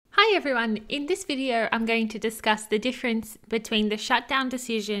Hi everyone, in this video I'm going to discuss the difference between the shutdown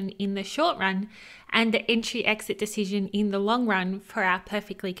decision in the short run and the entry-exit decision in the long run for our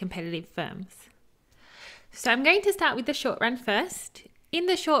perfectly competitive firms. So I'm going to start with the short run first. In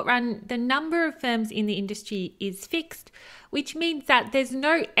the short run, the number of firms in the industry is fixed, which means that there's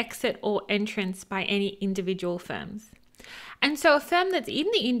no exit or entrance by any individual firms. And so a firm that's in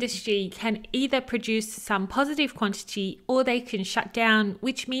the industry can either produce some positive quantity or they can shut down,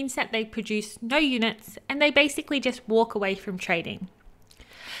 which means that they produce no units and they basically just walk away from trading.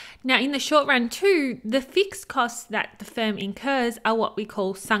 Now, in the short run too, the fixed costs that the firm incurs are what we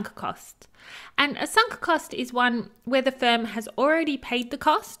call sunk costs. And a sunk cost is one where the firm has already paid the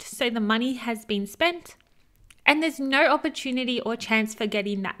cost, so the money has been spent, and there's no opportunity or chance for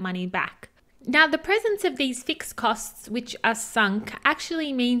getting that money back. Now, the presence of these fixed costs, which are sunk,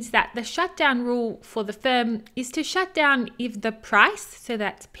 actually means that the shutdown rule for the firm is to shut down if the price, so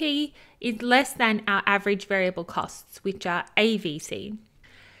that's P, is less than our average variable costs, which are AVC.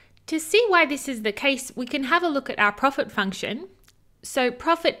 To see why this is the case, we can have a look at our profit function. So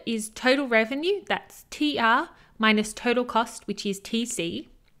profit is total revenue, that's TR, minus total cost, which is TC.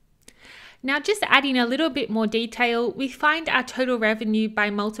 Now, just adding a little bit more detail, we find our total revenue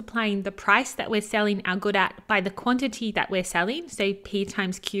by multiplying the price that we're selling our good at by the quantity that we're selling, so P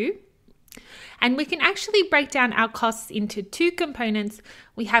times Q. And we can actually break down our costs into two components.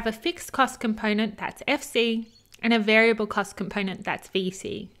 We have a fixed cost component, that's FC, and a variable cost component, that's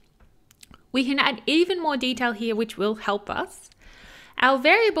VC. We can add even more detail here, which will help us. Our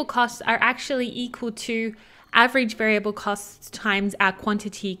variable costs are actually equal to average variable costs times our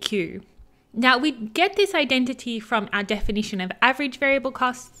quantity Q. Now, we get this identity from our definition of average variable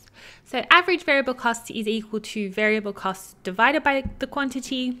costs. So average variable costs is equal to variable costs divided by the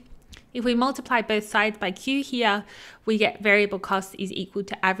quantity. If we multiply both sides by Q here, we get variable costs is equal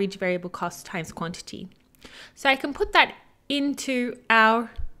to average variable costs times quantity. So I can put that into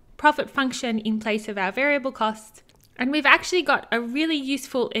our profit function in place of our variable costs. And we've actually got a really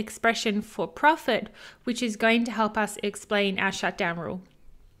useful expression for profit, which is going to help us explain our shutdown rule.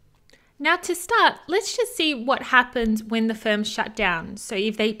 Now, to start, let's just see what happens when the firm shut down. So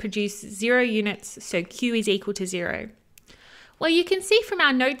if they produce 0 units, so Q is equal to 0. Well, you can see from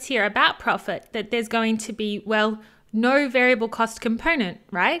our notes here about profit that there's going to be, no variable cost component,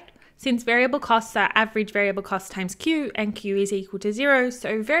 right? Since variable costs are average variable cost times Q, and Q is equal to 0,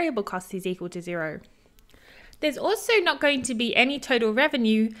 so variable cost is equal to 0. There's also not going to be any total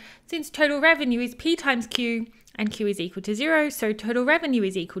revenue, since total revenue is P times Q, and Q is equal to 0, so total revenue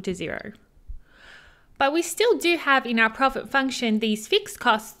is equal to 0. But we still do have in our profit function these fixed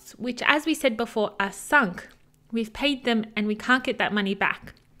costs, which, as we said before, are sunk. We've paid them and we can't get that money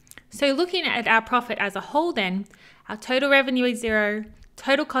back. So looking at our profit as a whole then, our total revenue is 0,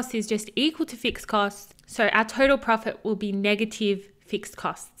 total cost is just equal to fixed costs, so our total profit will be negative fixed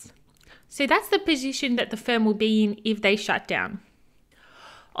costs. So that's the position that the firm will be in if they shut down.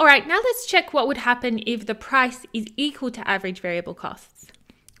 All right, now let's check what would happen if the price is equal to average variable costs.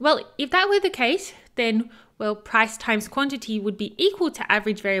 Well, if that were the case, then, price times quantity would be equal to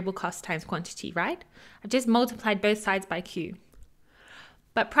average variable cost times quantity, right? I've just multiplied both sides by Q.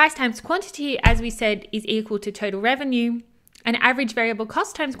 But price times quantity, as we said, is equal to total revenue, and average variable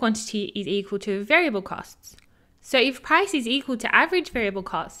cost times quantity is equal to variable costs. So if price is equal to average variable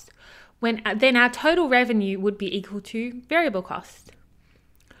cost, then our total revenue would be equal to variable cost.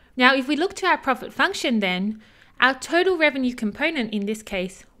 Now, if we look to our profit function then, our total revenue component in this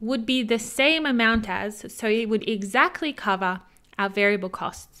case would be the same amount as, so it would exactly cover our variable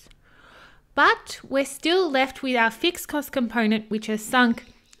costs. But we're still left with our fixed cost component, which are sunk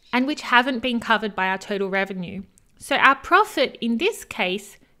and which haven't been covered by our total revenue. So our profit in this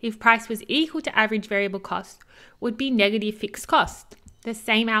case, if price was equal to average variable cost, would be negative fixed cost, the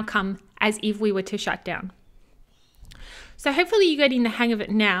same outcome as if we were to shut down. So hopefully you're getting the hang of it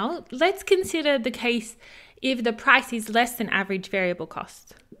now. Let's consider the case if the price is less than average variable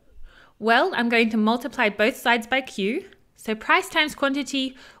cost. Well, I'm going to multiply both sides by Q. So price times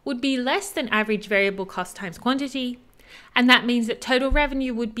quantity would be less than average variable cost times quantity. And that means that total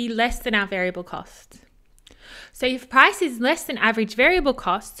revenue would be less than our variable cost. So if price is less than average variable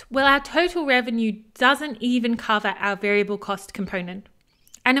cost, our total revenue doesn't even cover our variable cost component.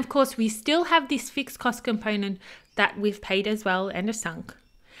 And of course, we still have this fixed cost component that we've paid as well and are sunk.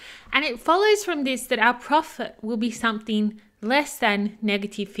 And it follows from this that our profit will be something less than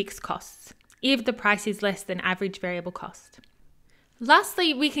negative fixed costs if the price is less than average variable cost.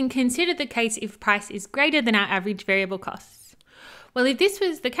 Lastly, we can consider the case if price is greater than our average variable costs. Well, if this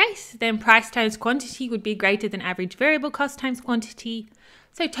was the case, then price times quantity would be greater than average variable cost times quantity.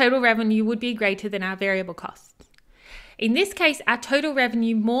 So total revenue would be greater than our variable costs. In this case, our total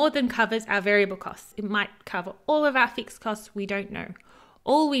revenue more than covers our variable costs. It might cover all of our fixed costs, we don't know.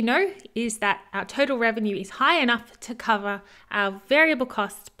 All we know is that our total revenue is high enough to cover our variable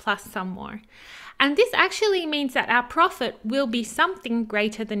costs plus some more. And this actually means that our profit will be something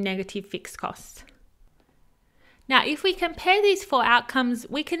greater than negative fixed costs. Now, if we compare these four outcomes,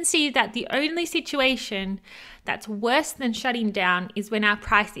 we can see that the only situation that's worse than shutting down is when our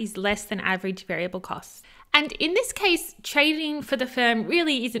price is less than average variable costs. And in this case, trading for the firm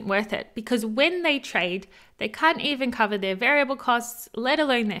really isn't worth it because when they trade, they can't even cover their variable costs, let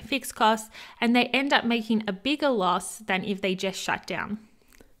alone their fixed costs, and they end up making a bigger loss than if they just shut down.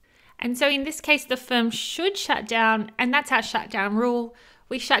 And so in this case, the firm should shut down, and that's our shutdown rule.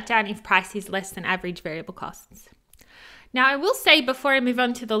 We shut down if price is less than average variable costs. Now, I will say before I move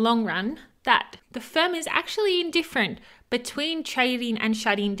on to the long run that the firm is actually indifferent between trading and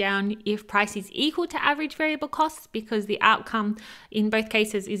shutting down if price is equal to average variable costs because the outcome in both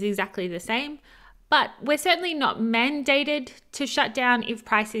cases is exactly the same. But we're certainly not mandated to shut down if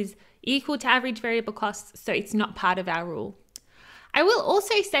price is equal to average variable costs, so it's not part of our rule. I will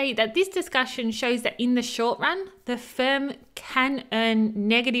also say that this discussion shows that in the short run, the firm can earn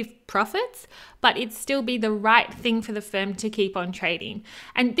negative profits, but it still be the right thing for the firm to keep on trading.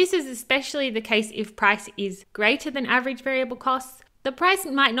 And this is especially the case if price is greater than average variable costs. The price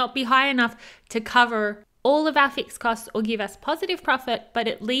might not be high enough to cover all of our fixed costs or give us positive profit, but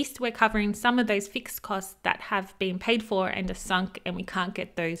at least we're covering some of those fixed costs that have been paid for and are sunk and we can't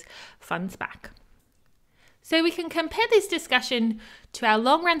get those funds back. So we can compare this discussion to our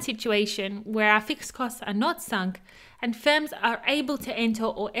long run situation where our fixed costs are not sunk and firms are able to enter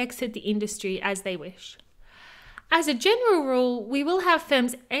or exit the industry as they wish. As a general rule, we will have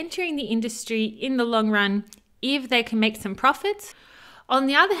firms entering the industry in the long run if they can make some profits. On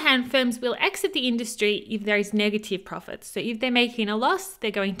the other hand, firms will exit the industry if there is negative profits. So if they're making a loss, they're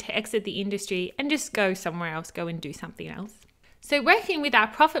going to exit the industry and just go somewhere else, go and do something else. So working with our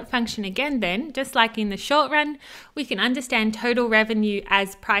profit function again then, just like in the short run, we can understand total revenue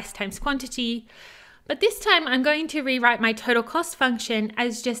as price times quantity. But this time I'm going to rewrite my total cost function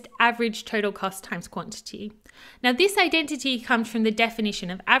as just average total cost times quantity. Now this identity comes from the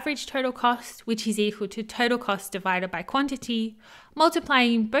definition of average total cost, which is equal to total cost divided by quantity.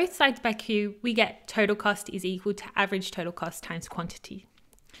 Multiplying both sides by Q, we get total cost is equal to average total cost times quantity.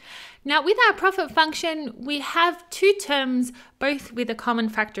 Now with our profit function, we have two terms, both with a common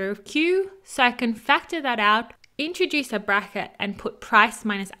factor of Q, so I can factor that out, introduce a bracket and put price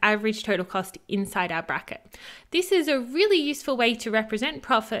minus average total cost inside our bracket. This is a really useful way to represent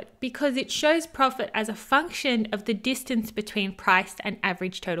profit because it shows profit as a function of the distance between price and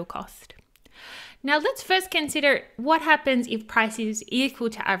average total cost. Now let's first consider what happens if price is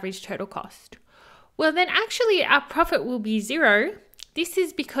equal to average total cost. Well then actually our profit will be zero. This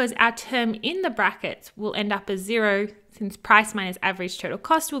is because our term in the brackets will end up as zero since price minus average total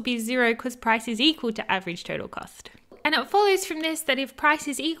cost will be zero because price is equal to average total cost. And it follows from this that if price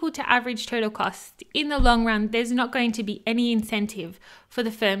is equal to average total cost, in the long run, there's not going to be any incentive for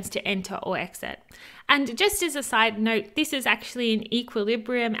the firms to enter or exit. And just as a side note, this is actually an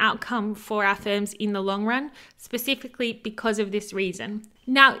equilibrium outcome for our firms in the long run, specifically because of this reason.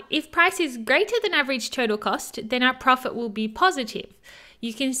 Now, if price is greater than average total cost, then our profit will be positive.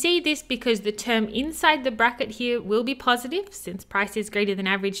 You can see this because the term inside the bracket here will be positive since price is greater than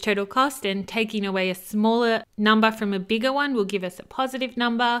average total cost, and taking away a smaller number from a bigger one will give us a positive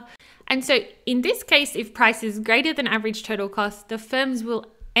number. And so in this case, if price is greater than average total cost, the firms will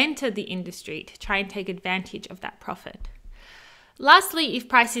enter the industry to try and take advantage of that profit. Lastly, if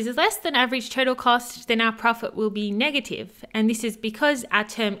price is less than average total cost, then our profit will be negative. And this is because our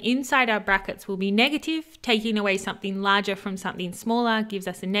term inside our brackets will be negative. Taking away something larger from something smaller gives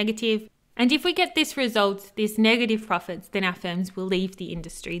us a negative. And if we get this result, this negative profits, then our firms will leave the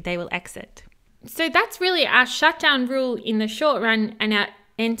industry. They will exit. So that's really our shutdown rule in the short run and our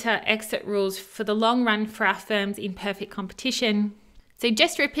enter-exit rules for the long run for our firms in perfect competition. So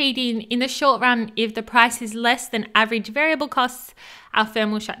just repeating, in the short run, if the price is less than average variable costs, our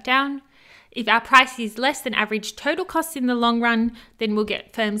firm will shut down. If our price is less than average total costs in the long run, then we'll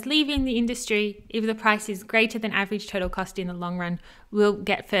get firms leaving the industry. If the price is greater than average total cost in the long run, we'll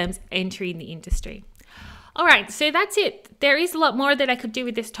get firms entering the industry. All right, so that's it. There is a lot more that I could do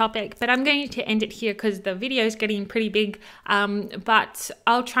with this topic, but I'm going to end it here because the video is getting pretty big. But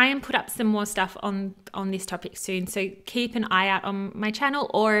I'll try and put up some more stuff on this topic soon. So keep an eye out on my channel,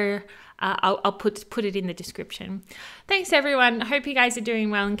 or I'll put it in the description. Thanks everyone. I hope you guys are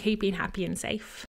doing well and keeping happy and safe.